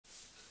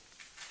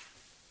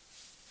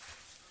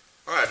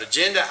All right,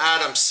 agenda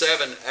item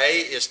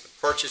 7A is the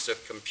purchase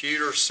of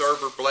computer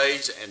server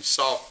blades and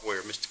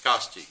software. Mr.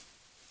 Costi.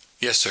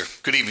 Yes, sir.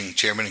 Good evening,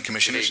 Chairman and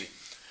Commissioners. Good evening.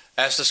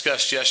 As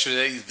discussed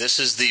yesterday, this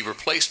is the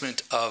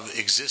replacement of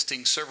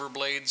existing server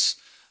blades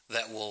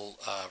that will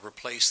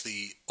replace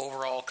the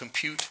overall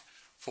compute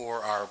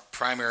for our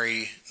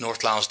primary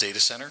North Lowndes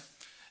data center.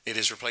 It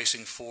is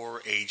replacing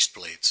 4 aged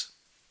blades.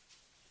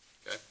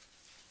 Okay.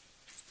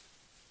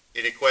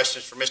 Any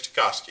questions for Mr.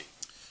 Costi?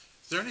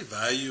 Is there any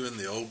value in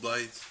the old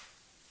blades?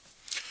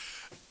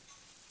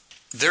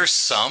 There's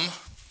some.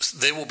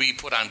 They will be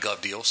put on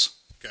gov deals.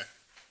 Okay.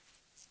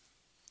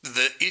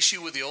 The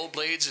issue with the old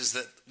blades is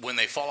that when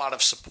they fall out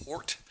of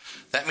support,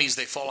 that means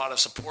they fall out of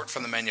support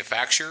from the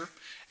manufacturer,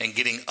 and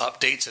getting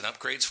updates and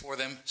upgrades for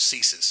them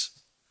ceases.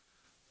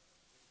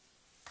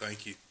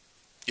 Thank you.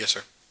 Yes,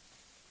 sir.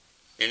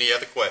 Any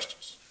other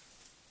questions?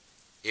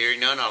 Hearing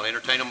none, I'll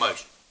entertain a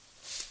motion.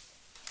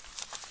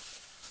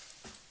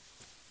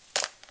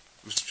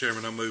 Mr.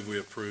 Chairman, I move we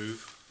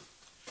approve.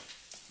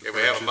 Okay,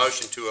 we have a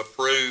motion to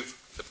approve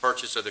the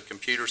purchase of the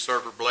computer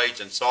server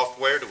blades and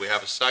software. Do we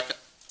have a second?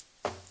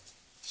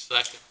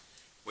 Second.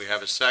 We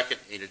have a second.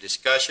 Any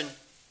discussion?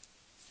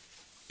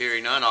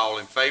 Hearing none, all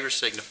in favor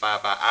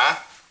signify by aye.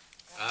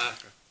 Aye.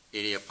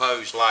 Any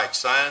opposed, like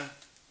sign.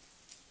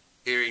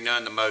 Hearing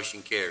none, the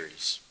motion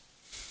carries.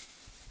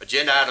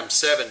 Agenda item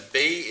 7B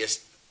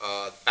is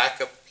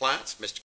backup appliance. Mr.